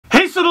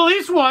Leafs are the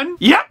Leafs won.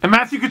 Yep. And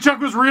Matthew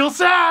Tkachuk was real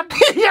sad.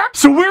 Yep.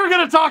 So we're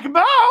gonna talk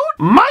about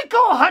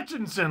Michael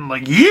Hutchinson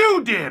like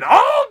you did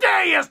all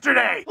day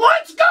yesterday.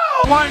 Let's go!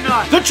 Why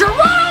not? The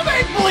Toronto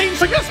Maple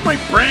Leafs. I guess my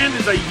brand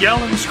is a yell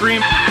and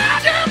scream.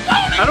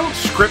 I don't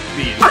script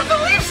these. Are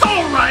the Leafs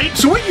alright?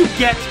 So what you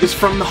get is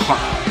from the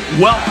heart.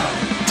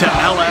 Welcome to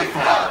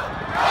LFR.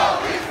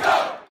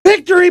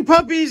 Victory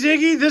puppies,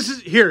 Iggy. This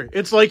is here.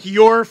 It's like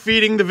you're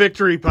feeding the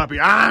victory puppy.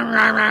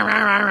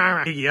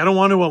 Iggy, I don't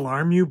want to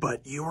alarm you,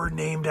 but you were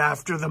named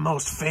after the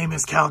most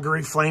famous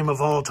Calgary Flame of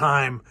all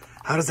time.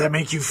 How does that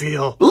make you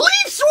feel?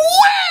 Leafs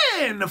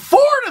win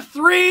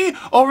 4-3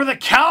 over the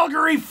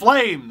Calgary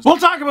Flames. We'll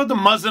talk about the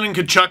Muzzin and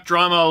Tkachuk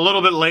drama a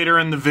little bit later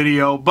in the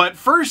video, but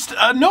first,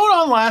 a note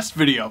on last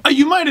video.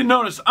 You might have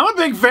noticed, I'm a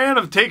big fan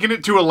of taking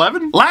it to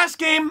 11. Last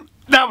game,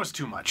 that was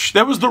too much.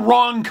 That was the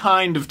wrong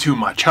kind of too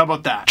much. How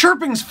about that?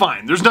 Chirping's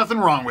fine. There's nothing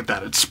wrong with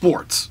that. It's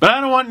sports. But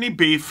I don't want any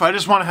beef. I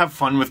just want to have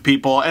fun with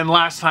people. And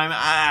last time,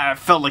 I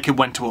felt like it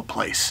went to a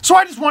place. So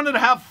I just wanted to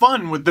have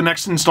fun with the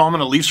next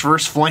installment of Leafs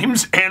vs.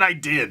 Flames, and I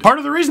did. Part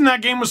of the reason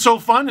that game was so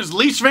fun is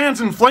Leafs fans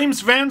and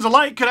Flames fans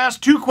alike could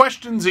ask two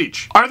questions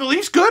each. Are the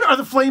Leafs good? Are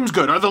the Flames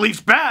good? Are the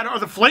Leafs bad? Are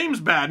the Flames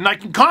bad? And I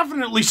can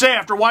confidently say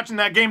after watching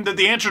that game that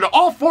the answer to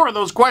all four of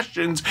those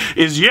questions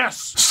is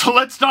yes. So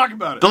let's talk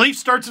about it. The Leafs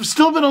starts have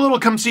still been a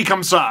little come see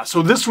come saw,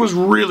 so this was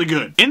really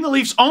good. In the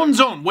Leafs' own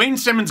zone, Wayne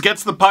Simmonds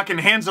gets the puck and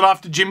hands it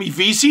off to Jimmy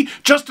Vesey.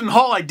 Justin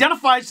Holl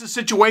identifies the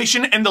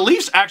situation, and the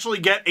Leafs actually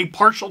get a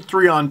partial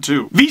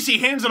 3-on-2. Vesey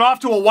hands it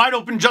off to a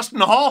wide-open Justin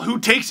Holl, who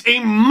takes a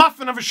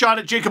muffin of a shot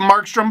at Jacob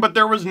Markstrom, but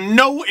there was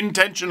no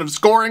intention of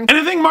scoring. And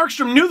I think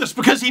Markstrom knew this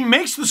because he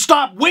makes the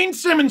stop. Wayne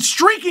Simmonds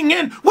streaking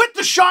in with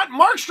the shot.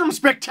 Markstrom's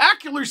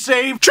spectacular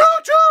save.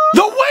 Choo-choo!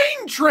 The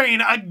Wayne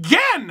train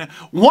again!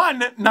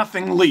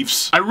 1-0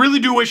 Leafs. I really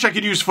do wish I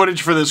could use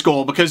footage for this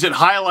goal because it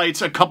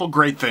highlights a couple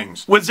great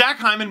things. With Zach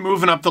Hyman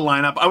moving up the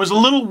lineup, I was a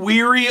little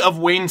weary of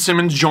Wayne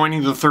Simmonds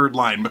joining the third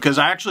line because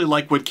I actually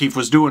like what Keefe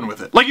was doing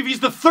with it. Like, if he's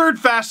the third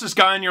fastest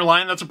guy in your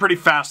line, that's a pretty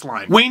fast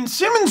line. Wayne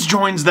Simmonds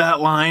joins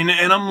that line,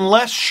 and I'm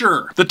less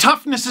sure. The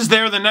toughness is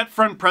there, the net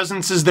front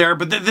presence is there,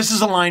 but this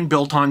is a line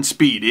built on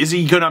speed. Is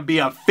he gonna be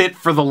a fit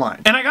for the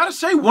line? And I gotta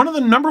say, one of the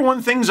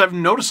 #1 things I've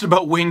noticed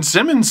about Wayne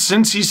Simmonds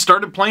since he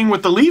started playing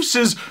with the Leafs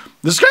is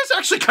this guy's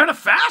actually kind of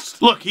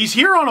fast. Look, he's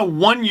here on a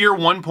 1-year,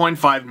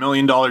 $1.5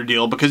 million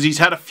deal because he's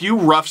had a few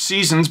rough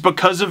seasons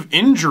because of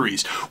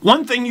injuries.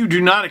 One thing you do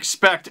not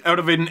expect out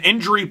of an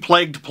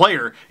injury-plagued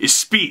player is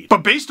speed.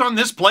 But based on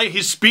this play,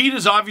 his speed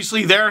is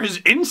obviously there, his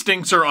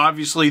instincts are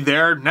obviously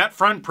there, net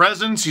front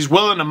presence, he's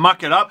willing to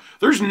muck it up.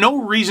 There's no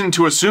reason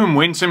to assume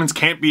Wayne Simmonds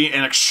can't be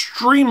an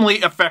extremely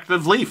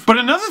effective Leaf. But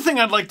another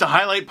thing I'd like to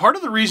highlight, part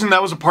of the reason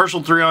that was a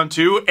partial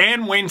 3-on-2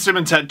 and Wayne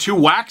Simmonds had 2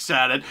 whacks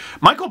at it,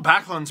 Michael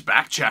Backlund's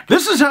back check.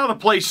 This is how the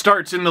play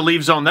starts in the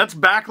Leaf zone. That's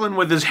Backlund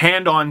with his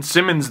hand on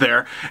Simmonds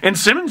there, and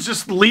Simmonds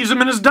just leaves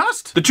him in his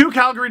dust. The 2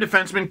 Calgary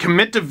defensemen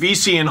commit to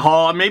Vesey and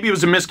Hall. Maybe it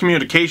was a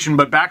miscommunication,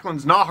 but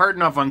Backlund's not hard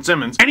enough on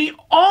Simmonds, and he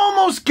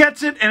almost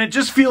gets it, and it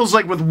just feels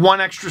like with one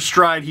extra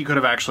stride he could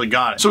have actually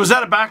got it. So is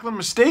that a Backlund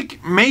mistake?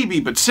 Maybe,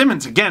 but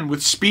Simmonds, again,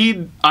 with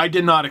speed, I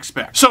did not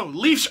expect. So,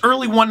 Leafs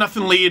early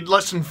 1-0 lead,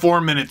 less than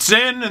 4 minutes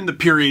in, and the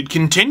period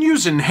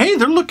continues, and hey,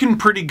 they're looking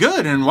pretty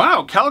good, and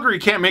wow, Calgary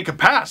can't make a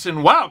pass,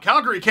 and wow,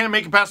 Calgary can't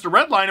make it past the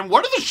red line, and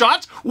what are the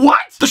shots?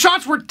 What? The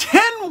shots were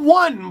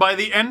 10-1 by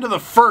the end of the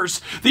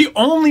first. The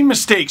only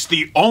mistakes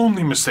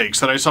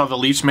that I saw the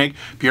Leafs make,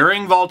 Pierre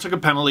Engvall took a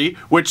penalty,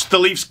 which the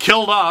Leafs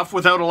killed off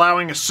without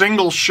allowing a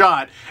single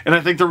shot, and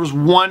I think there was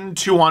 1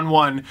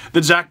 2-on-1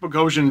 that Zach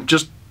Bogosian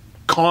just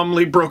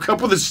calmly broke up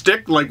with his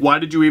stick, like, why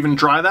did you even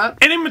try that?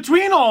 And in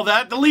between all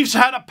that, the Leafs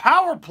had a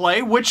power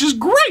play, which is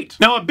great.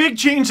 Now, a big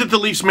change that the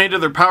Leafs made to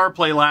their power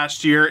play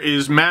last year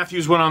is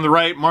Matthews went on the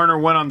right, Marner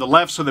went on the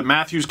left so that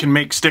Matthews can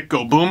make stick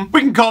go boom.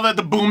 We can call that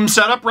the boom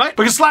setup, right?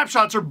 Because slap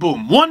shots are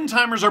boom.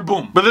 One-timers are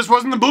boom. But this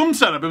wasn't the boom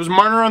setup. It was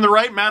Marner on the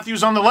right,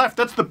 Matthews on the left.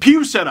 That's the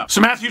pew setup. So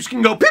Matthews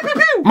can go pew pew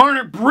pew.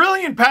 Marner,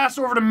 brilliant pass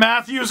over to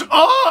Matthews.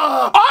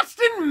 Oh!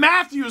 Austin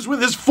Matthews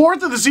with his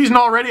 4th of the season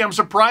already. I'm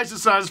surprised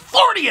it's not his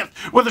 40th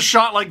with a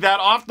shot like that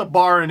off the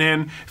bar and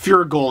in. If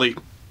you're a goalie,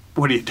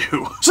 what do you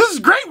do? So this is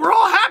great. We're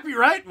all happy,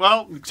 right?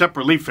 Well, except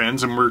for Leaf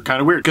fans, and we're kind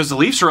of weird because the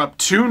Leafs are up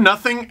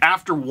 2-0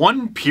 after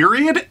 1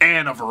 period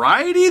and a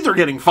variety. They're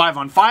getting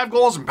 5-on-5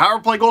 goals and power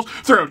play goals.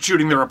 They're out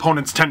shooting their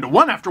opponents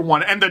 10-1 after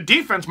 1. And the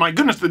defense, my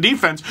goodness, the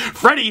defense.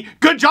 Freddie,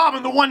 good job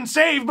on the 1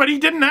 save, but he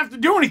didn't have to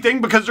do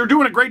anything because they're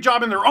doing a great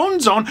job in their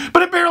own zone,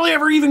 but it barely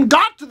ever even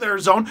got to their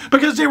zone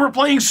because they were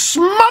playing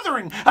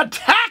smothering,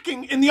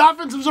 attacking in the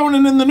offensive zone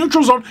and in the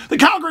neutral zone. The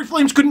Calgary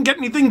Flames couldn't get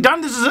anything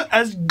done. This is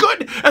as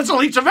good as the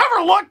Leafs have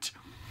ever looked.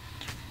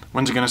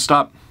 When's it gonna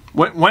stop?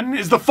 When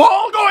is the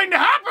fall going to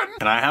happen?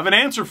 And I have an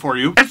answer for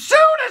you. As soon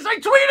as I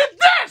tweeted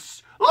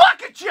this!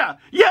 Look at you!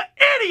 You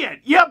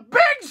idiot! You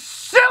big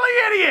silly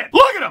idiot!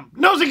 Look at him!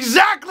 Knows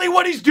exactly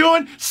what he's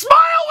doing.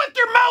 Smile with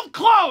your mouth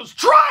closed!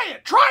 Try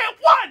it! Try it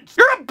once!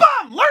 You're a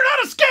bum! Learn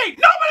how to skate!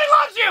 Nobody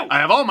loves you! I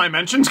have all my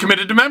mentions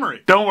committed to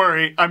memory. Don't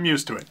worry, I'm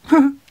used to it.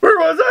 Where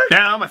was I?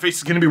 Now my face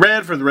is gonna be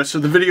red for the rest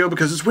of the video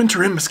because it's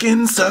winter and my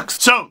skin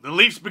sucks. So, the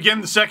Leafs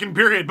begin the second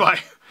period by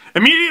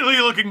immediately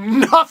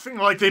looking nothing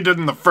like they did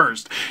in the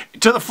first.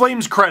 To the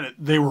Flames' credit,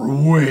 they were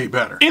way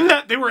better. In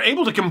that they were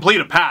able to complete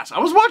a pass. I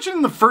was watching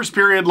in the first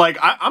period, like,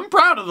 I'm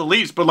proud of the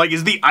Leafs, but like,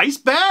 is the ice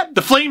bad?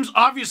 The Flames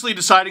obviously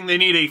deciding they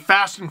need a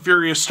fast and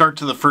furious start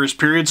to the first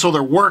period, so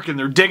they're working,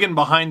 they're digging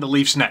behind the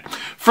Leafs' net.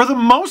 For the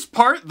most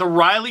part, the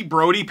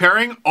Riley-Brody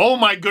pairing, oh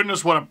my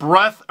goodness, what a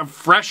breath of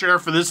fresh air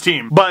for this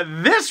team.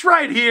 But this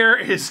right here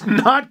is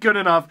not good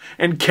enough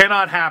and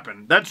cannot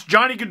happen. That's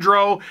Johnny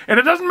Gaudreau, and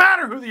it doesn't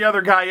matter who the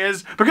other guy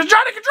is, because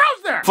Johnny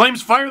Gaudreau's there!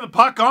 Flames fire the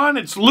puck on,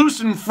 it's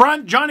loose in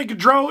front, Johnny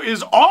Gaudreau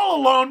is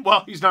all alone.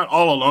 Well, he's not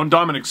all alone,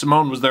 Dominic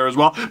Simone was there as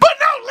well, but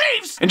no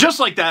Leafs! And just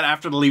like that,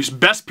 after the Leafs'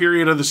 best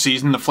period of the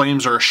season, the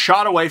Flames are a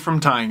shot away from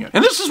tying it.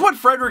 And this is what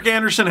Frederik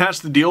Andersen has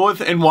to deal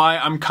with, and why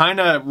I'm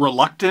kinda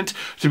reluctant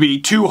to be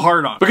too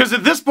hard on. Because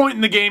at this point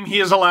in the game, he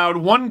has allowed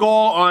 1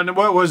 goal on,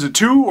 what was it,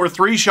 2 or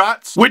 3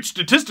 shots? Which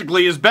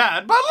statistically is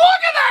bad, but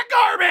look at that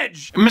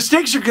garbage!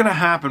 Mistakes are gonna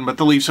happen, but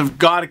the Leafs have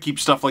gotta keep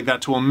stuff like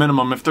that to a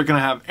minimum if they're gonna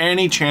have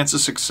any chance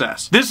of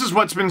success. This is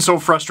what's been so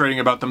frustrating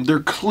about them. They're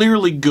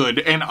clearly good,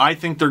 and I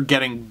think they're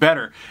getting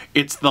better.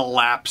 It's the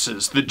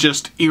lapses that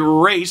just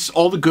erase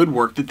all the good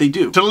work that they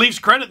do. To the Leafs'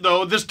 credit,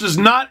 though, this does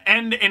not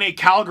end in a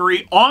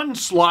Calgary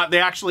onslaught. They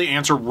actually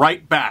answer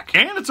right back.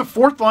 And it's a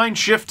 4th-line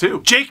shift,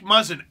 too. Jake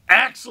Muzzin,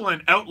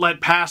 excellent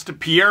outlet pass to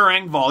Pierre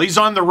Engvall. He's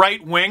on the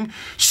right wing.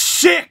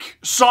 Sick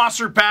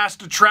saucer pass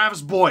to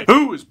Travis Boyd,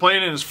 who is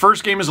playing in his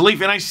first game as a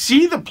Leaf, and I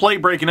see the play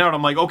breaking out.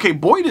 I'm like, okay,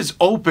 Boyd is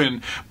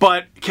open,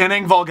 but can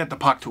Engvall get the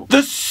puck to him?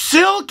 The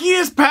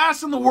silkiest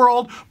pass in the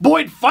world.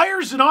 Boyd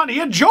fires it on. He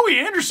had Joey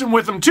Anderson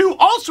with him, too.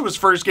 Also his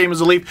first game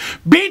as a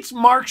Leaf. Beats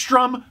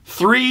Markstrom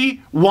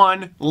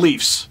 3-1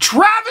 Leafs.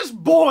 Travis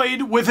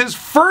Boyd with his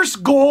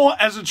first goal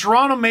as a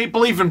Toronto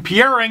Maple Leaf, and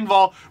Pierre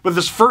Engvall with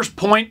his first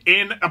point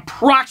in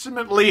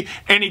approximately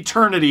an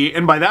eternity.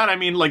 And by that, I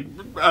mean like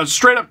a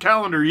straight-up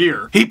calendar year.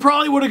 He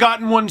probably would have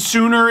gotten one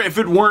sooner if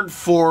it weren't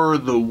for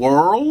the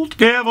world.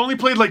 Yeah, I've only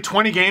played like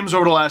 20 games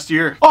over the last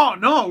year. Oh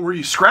no, were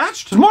you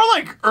scratched? It's more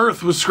like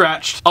Earth was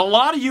scratched. A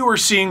lot of you are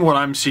seeing what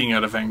I'm seeing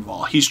out of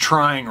Engvall. He's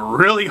trying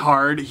really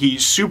hard.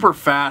 He's super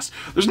fast.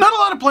 There's not a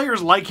lot of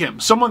players like him.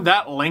 Someone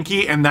that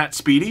lanky and that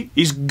speedy.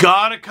 He's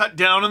gotta cut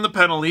down on the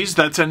penalties.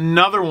 That's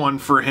another one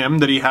for him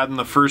that he had in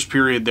the first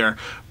period there.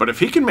 But if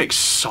he can make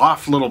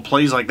soft little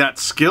plays like that,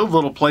 skilled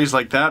little plays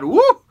like that,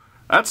 woo!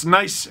 That's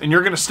nice, and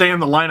you're going to stay in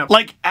the lineup.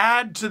 Like,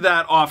 add to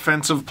that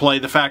offensive play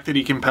the fact that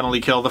he can penalty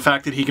kill, the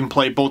fact that he can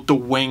play both the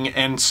wing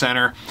and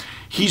center.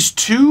 He's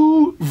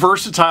too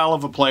versatile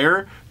of a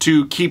player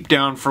to keep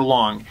down for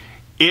long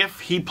if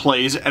he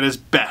plays at his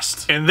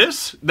best. And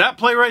that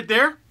play right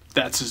there,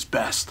 that's his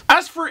best.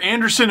 As for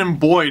Anderson and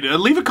Boyd,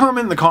 leave a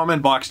comment in the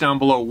comment box down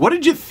below. What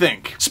did you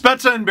think?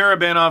 Spezza and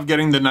Barabanov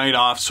getting the night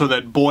off so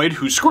that Boyd,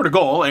 who scored a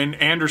goal, and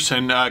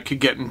Anderson could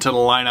get into the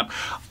lineup.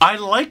 I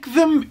like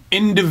them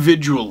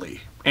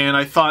individually, and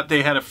I thought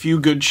they had a few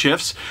good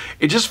shifts.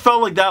 It just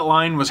felt like that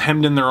line was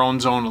hemmed in their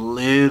own zone a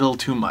little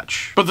too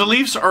much. But the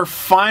Leafs are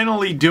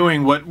finally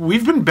doing what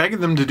we've been begging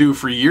them to do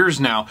for years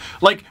now.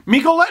 Like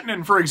Mikko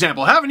Lehtinen, for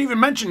example. Haven't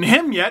even mentioned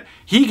him yet.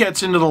 He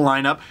gets into the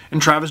lineup,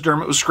 and Travis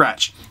Dermott was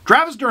scratched.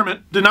 Travis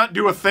Dermott did not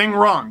do a thing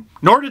wrong.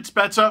 Nor did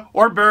Spezza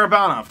or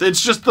Barabanov.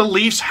 It's just the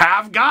Leafs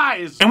have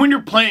guys. And when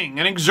you're playing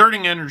and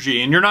exerting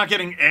energy and you're not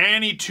getting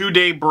any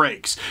 2-day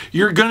breaks,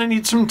 you're gonna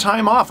need some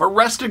time off. A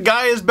rested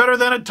guy is better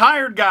than a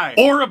tired guy.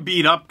 Or a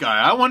beat up guy.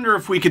 I wonder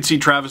if we could see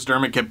Travis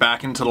Dermott get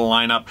back into the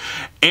lineup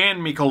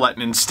and Mikko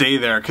Lehtinen stay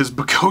there, because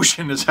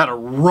Bogosian has had a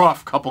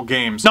rough couple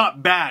games.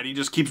 Not bad, he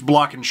just keeps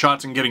blocking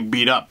shots and getting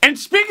beat up. And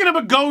speaking of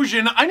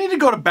Bogosian, I need to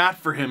go to bat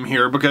for him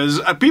here,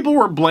 because people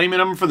were blaming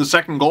him for the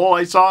second goal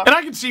I saw, and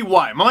I can see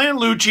why. Milan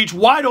Lucic,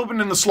 wide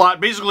open in the slot,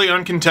 basically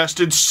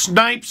uncontested,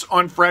 snipes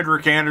on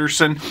Frederik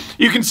Andersen.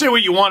 You can say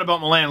what you want about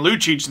Milan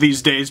Lucic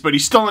these days, but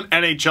he's still an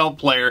NHL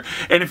player,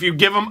 and if you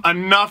give him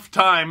enough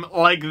time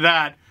like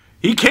that,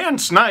 he can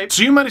snipe.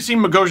 So you might have seen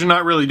Bogosian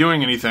not really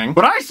doing anything.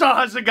 What I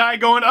saw is a guy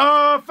going,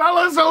 oh,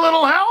 fellas, a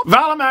little help.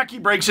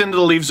 Valimaki breaks into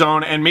the Leaf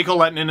zone, and Mikko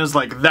Lehtinen is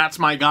like, that's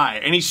my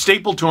guy. And he's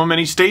stapled to him, and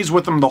he stays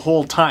with him the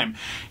whole time.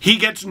 He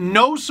gets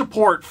no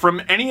support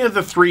from any of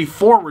the 3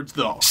 forwards,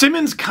 though.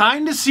 Simmons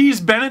kind of sees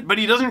Bennett, but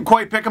he doesn't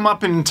quite pick him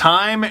up in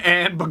time,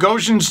 and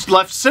Bogosian's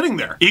left sitting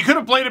there. He could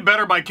have played it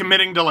better by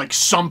committing to, like,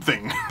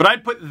 something. But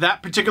I'd put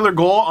that particular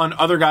goal on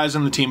other guys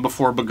on the team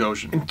before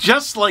Bogosian. And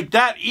just like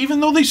that, even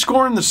though they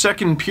score in the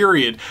second period,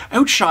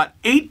 outshot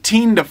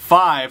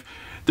 18-5,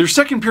 Their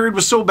second period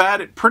was so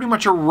bad it pretty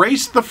much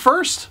erased the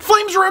first.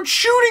 Flames were out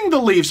shooting the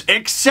Leafs,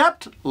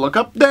 except, look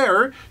up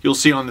there, you'll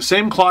see on the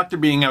same clock they're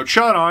being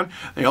outshot on,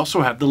 they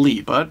also have the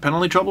lead, but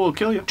penalty trouble will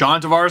kill you.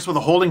 John Tavares with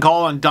a holding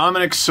call on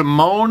Dominic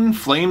Simone.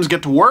 Flames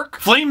get to work.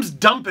 Flames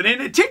dump it in.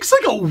 It takes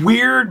like a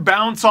weird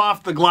bounce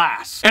off the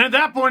glass. And at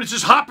that point, it's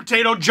just hot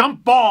potato,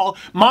 jump ball.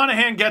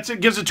 Monahan gets it,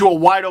 gives it to a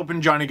wide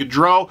open Johnny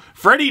Gaudreau.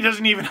 Freddie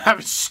doesn't even have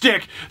a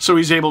stick, so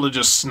he's able to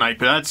just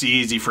snipe it. That's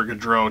easy for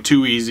Gaudreau,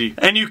 too easy.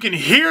 And you can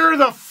hear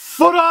the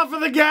foot off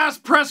of the gas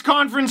press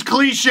conference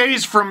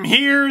cliches from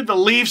here. The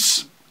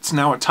Leafs, it's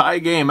now a tie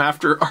game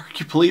after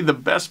arguably the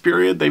best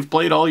period they've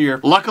played all year.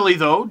 Luckily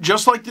though,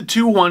 just like the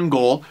 2-1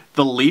 goal,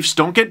 the Leafs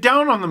don't get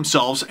down on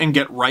themselves and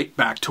get right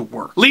back to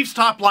work. Leafs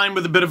top line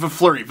with a bit of a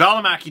flurry.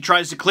 Valimaki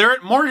tries to clear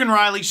it. Morgan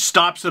Riley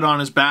stops it on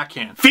his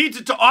backhand. Feeds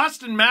it to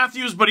Austin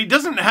Matthews, but he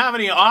doesn't have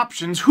any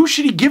options. Who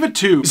should he give it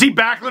to? See,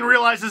 Backlund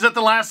realizes at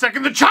the last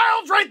second, the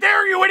child's right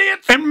there, you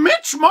idiots! And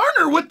Mitch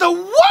Marner with the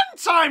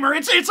one-timer.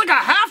 It's like a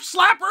half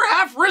slapper,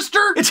 half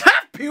wrister. It's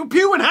half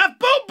pew-pew and half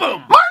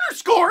boom-boom. Marner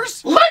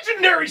scores!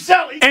 Legendary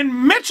Sally!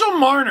 And Mitchell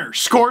Marner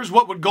scores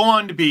what would go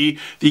on to be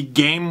the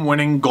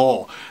game-winning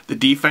goal. The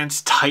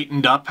defense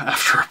tightened up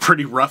after a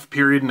pretty rough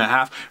period and a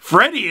half.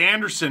 Freddie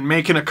Anderson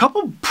making a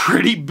couple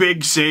pretty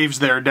big saves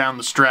there down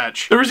the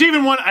stretch. There was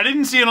even one, I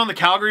didn't see it on the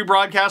Calgary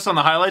broadcast on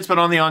the highlights, but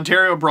on the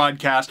Ontario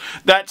broadcast,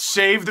 that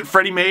save that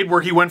Freddie made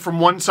where he went from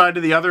one side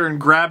to the other and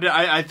grabbed it.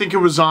 I think it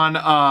was on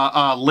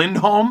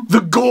Lindholm.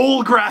 The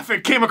goal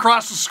graphic came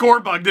across the score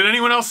bug. Did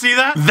anyone else see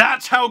that?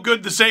 That's how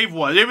good the save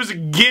was. It was a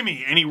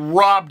gimme, and he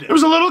robbed it. It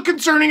was a little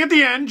concerning at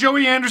the end.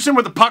 Joey Anderson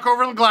with the puck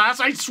over the glass.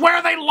 I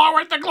swear they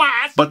lowered the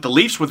glass! But the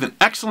Leafs with an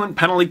excellent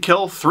penalty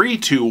kill.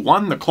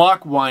 3-2-1. The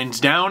clock winds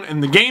down,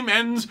 and the game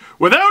ends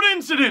without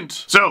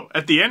incident. So,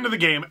 at the end of the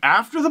game,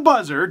 after the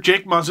buzzer,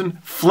 Jake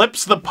Muzzin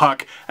flips the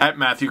puck at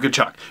Matthew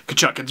Tkachuk.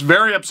 Tkachuk gets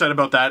very upset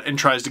about that and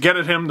tries to get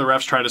at him. The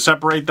refs try to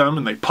separate them,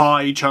 and they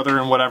paw each other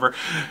and whatever.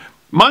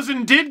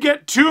 Muzzin did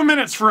get 2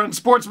 minutes for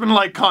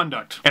unsportsmanlike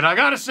conduct. And I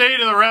gotta say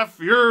to the ref,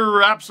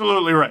 you're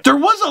absolutely right. There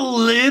was a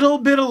little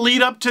bit of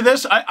lead up to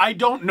this. I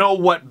don't know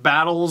what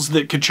battles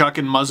that Tkachuk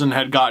and Muzzin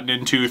had gotten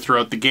into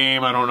throughout the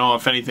game. I don't know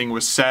if anything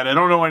was said. I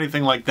don't know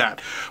anything like that.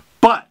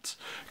 But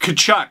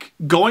Tkachuk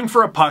going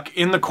for a puck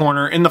in the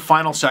corner in the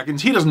final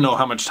seconds, he doesn't know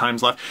how much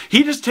time's left.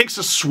 He just takes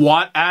a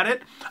swat at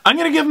it. I'm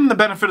going to give him the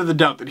benefit of the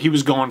doubt that he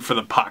was going for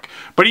the puck.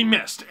 But he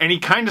missed, and he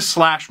kind of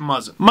slashed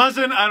Muzzin.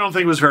 Muzzin, I don't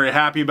think was very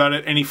happy about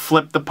it, and he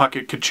flipped the puck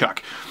at Tkachuk.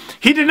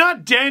 He did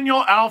not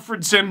Daniel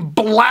Alfredson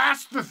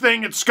blast the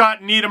thing at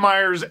Scott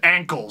Niedermayer's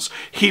ankles.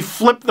 He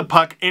flipped the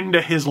puck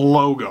into his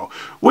logo,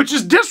 which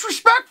is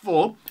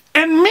disrespectful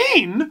and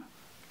mean.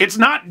 It's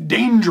not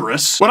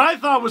dangerous. What I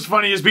thought was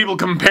funny is people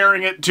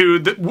comparing it to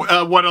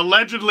what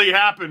allegedly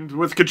happened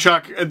with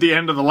Tkachuk at the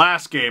end of the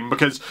last game,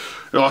 because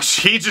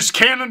he just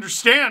can't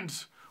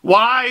understand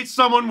why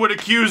someone would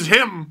accuse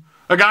him,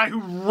 a guy who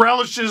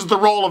relishes the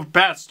role of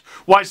pest,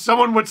 why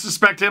someone would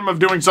suspect him of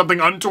doing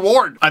something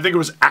untoward. I think it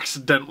was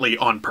accidentally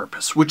on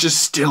purpose, which is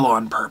still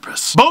on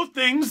purpose. Both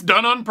things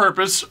done on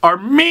purpose are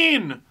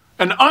mean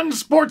and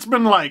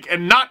unsportsmanlike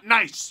and not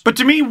nice. But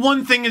to me,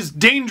 one thing is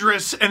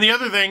dangerous and the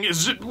other thing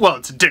is, well,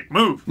 it's a dick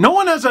move. No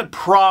one has a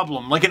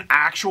problem, like an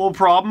actual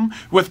problem,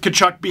 with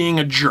Tkachuk being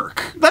a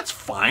jerk. That's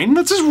fine.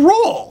 That's his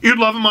role. You'd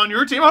love him on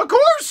your team? Of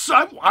course!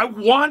 I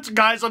want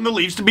guys on the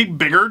Leafs to be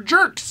bigger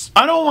jerks.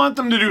 I don't want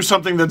them to do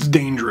something that's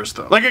dangerous,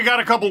 though. Like I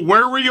got a couple,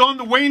 where were you on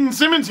the Wayne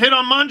Simmons hit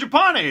on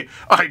Mangiapane?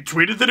 I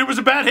tweeted that it was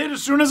a bad hit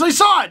as soon as I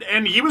saw it,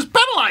 and he was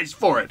penalized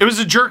for it. It was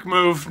a jerk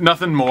move,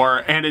 nothing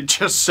more, and it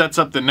just sets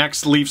up the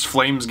next Leafs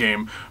Flames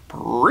game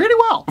pretty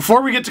well.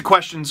 Before we get to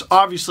questions,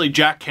 obviously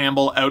Jack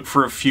Campbell out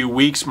for a few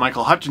weeks.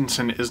 Michael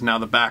Hutchinson is now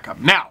the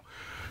backup. Now,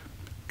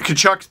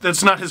 Tkachuk,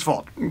 that's not his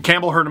fault.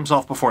 Campbell hurt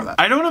himself before that.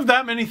 I don't have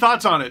that many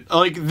thoughts on it.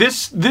 Like,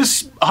 this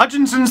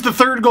Hutchinson's the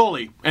third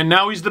goalie, and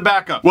now he's the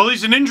backup. Well,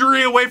 he's an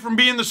injury away from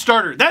being the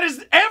starter. That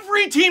is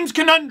every team's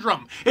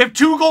conundrum. If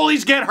two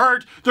goalies get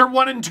hurt, they're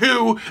 1 and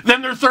 2,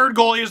 then their third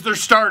goalie is their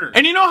starter.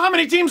 And you know how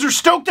many teams are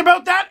stoked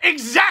about that?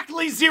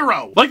 Exactly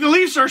 0. Like, the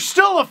Leafs are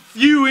still a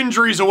few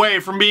injuries away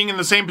from being in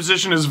the same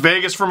position as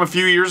Vegas from a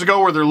few years ago,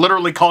 where they're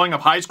literally calling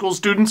up high school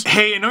students.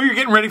 Hey, I know you're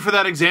getting ready for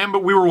that exam,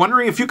 but we were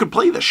wondering if you could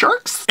play the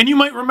Sharks? And you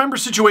might remember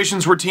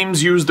situations where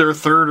teams used their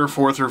third or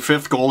fourth or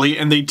fifth goalie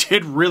and they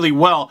did really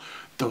well.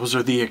 Those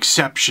are the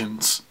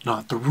exceptions,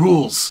 not the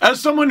rules. As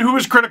someone who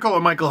was critical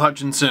of Michael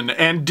Hutchinson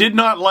and did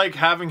not like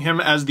having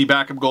him as the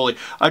backup goalie,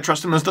 I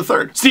trust him as the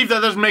third. Steve, that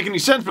doesn't make any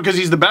sense because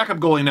he's the backup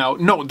goalie now.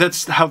 No,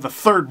 that's how the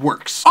third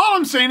works. All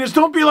I'm saying is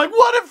don't be like,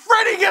 what if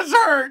Freddie gets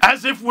hurt?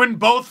 As if when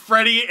both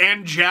Freddie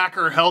and Jack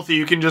are healthy,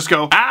 you can just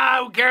go,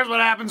 who cares what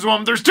happens to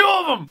them? There's 2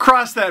 of them.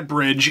 Cross that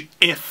bridge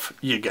if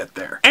you get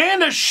there.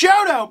 And a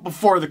shout out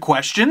before the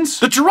questions.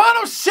 The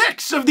Toronto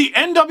Six of the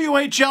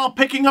NWHL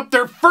picking up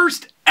their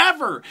first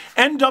ever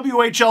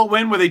NWHL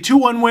win with a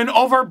 2-1 win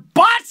over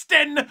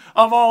Boston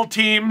of all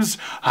teams.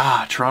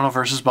 Toronto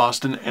versus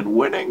Boston and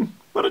winning.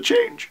 What a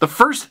change. The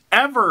first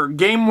ever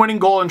game-winning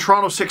goal in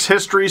Toronto 6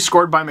 history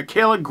scored by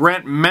Michaela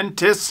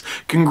Grant-Mentis.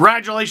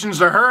 Congratulations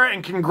to her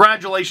and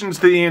congratulations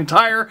to the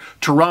entire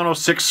Toronto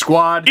 6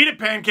 squad. Eat a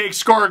pancake,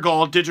 score a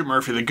goal, Digit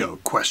Murphy the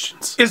GOAT.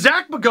 Questions. Is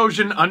Zach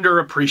Bogosian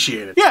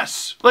underappreciated?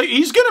 Yes. Like,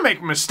 he's gonna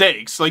make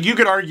mistakes. Like, you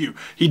could argue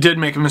he did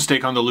make a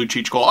mistake on the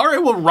Lucic goal.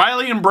 Alright, well,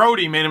 Riley and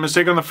Brody made a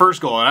mistake on the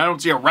first goal, and I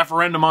don't see a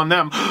referendum on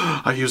them.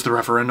 I used the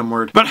referendum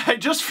word. But I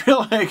just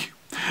feel like,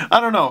 I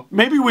don't know,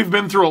 maybe we've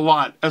been through a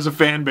lot as a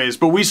fan base,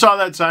 but we saw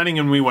that signing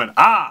and we went,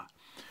 ah,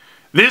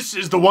 this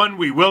is the one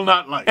we will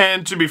not like.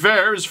 And to be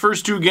fair, his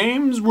first 2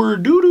 games were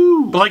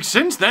doo-doo. But like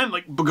since then,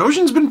 like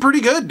Bogosian's been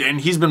pretty good and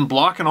he's been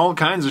blocking all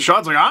kinds of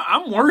shots. Like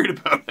I'm worried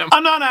about him.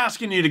 I'm not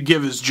asking you to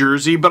give his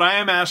jersey, but I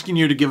am asking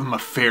you to give him a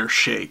fair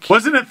shake.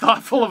 Wasn't it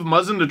thoughtful of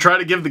Muzzin to try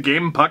to give the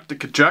game puck to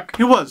Tkachuk?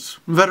 It was.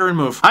 Veteran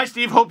move. Hi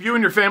Steve, hope you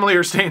and your family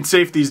are staying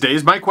safe these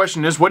days. My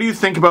question is, what do you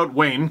think about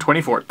Wayne,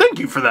 24? Thank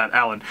you for that,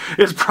 Alan.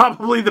 Is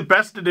probably the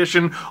best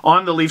addition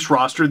on the Leafs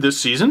roster this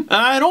season.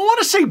 I don't want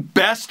to say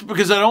best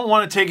because I don't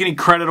want to take any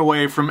credit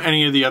away from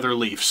any of the other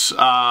Leafs.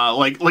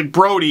 Like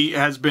Brody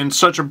has been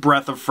such a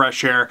breath of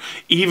fresh air,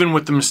 even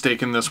with the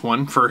mistake in this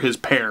one for his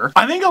pair.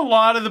 I think a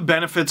lot of the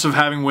benefits of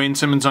having Wayne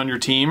Simmonds on your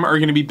team are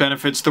going to be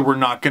benefits that we're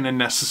not going to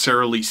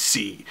necessarily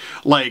see,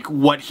 like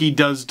what he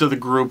does to the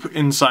group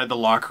inside the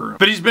locker room.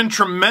 But he's been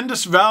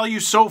tremendous value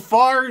so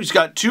far. He's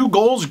got 2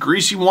 goals,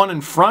 greasy one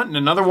in front and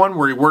another one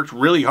where he worked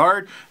really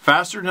hard,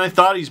 faster than I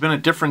thought. He's been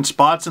at different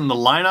spots in the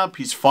lineup.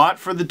 He's fought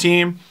for the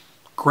team.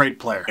 Great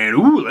player. And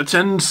ooh, let's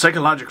end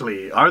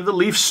psychologically. Are the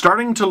Leafs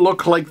starting to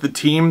look like the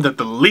team that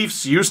the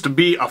Leafs used to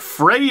be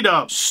afraid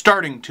of?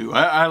 Starting to.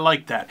 I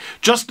like that.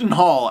 Justin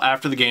Hall,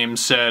 after the game,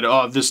 said,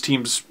 oh, this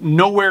team's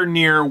nowhere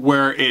near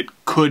where it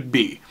could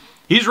be.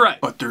 He's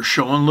right. But they're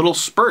showing little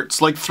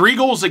spurts. Like 3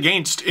 goals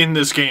against in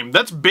this game.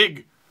 That's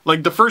big.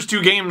 Like, the first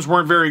 2 games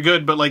weren't very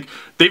good, but, like,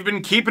 they've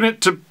been keeping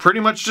it to pretty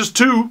much just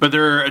 2. But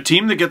they're a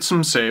team that gets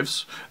some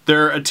saves.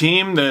 They're a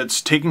team that's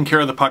taking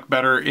care of the puck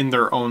better in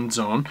their own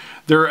zone.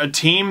 They're a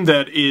team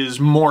that is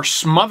more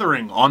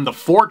smothering on the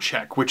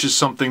forecheck, which is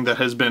something that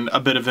has been a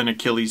bit of an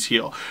Achilles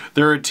heel.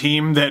 They're a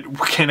team that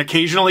can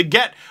occasionally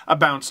get a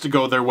bounce to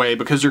go their way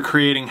because they're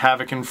creating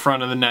havoc in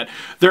front of the net.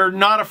 They're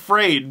not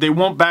afraid. They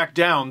won't back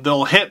down.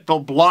 They'll hit. They'll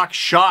block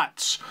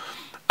shots.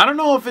 I don't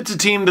know if it's a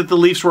team that the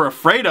Leafs were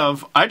afraid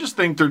of. I just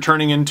think they're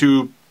turning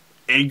into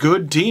a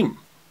good team.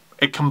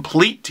 A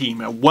complete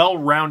team. A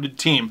well-rounded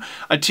team.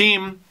 A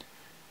team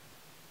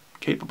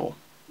capable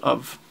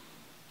of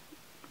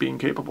being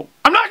capable.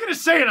 I'm not going to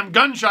say it. I'm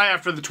gun-shy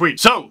after the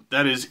tweet. So,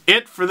 that is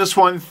it for this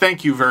one.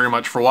 Thank you very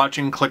much for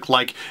watching. Click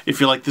like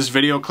if you like this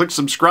video. Click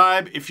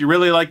subscribe if you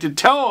really liked it.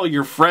 Tell all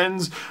your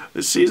friends.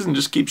 This season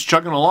just keeps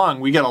chugging along.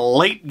 We got a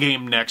late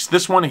game next.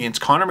 This one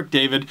against Connor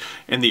McDavid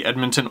and the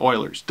Edmonton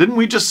Oilers. Didn't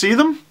we just see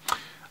them?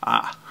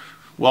 Ah,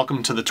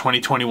 welcome to the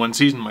 2021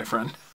 season, my friend.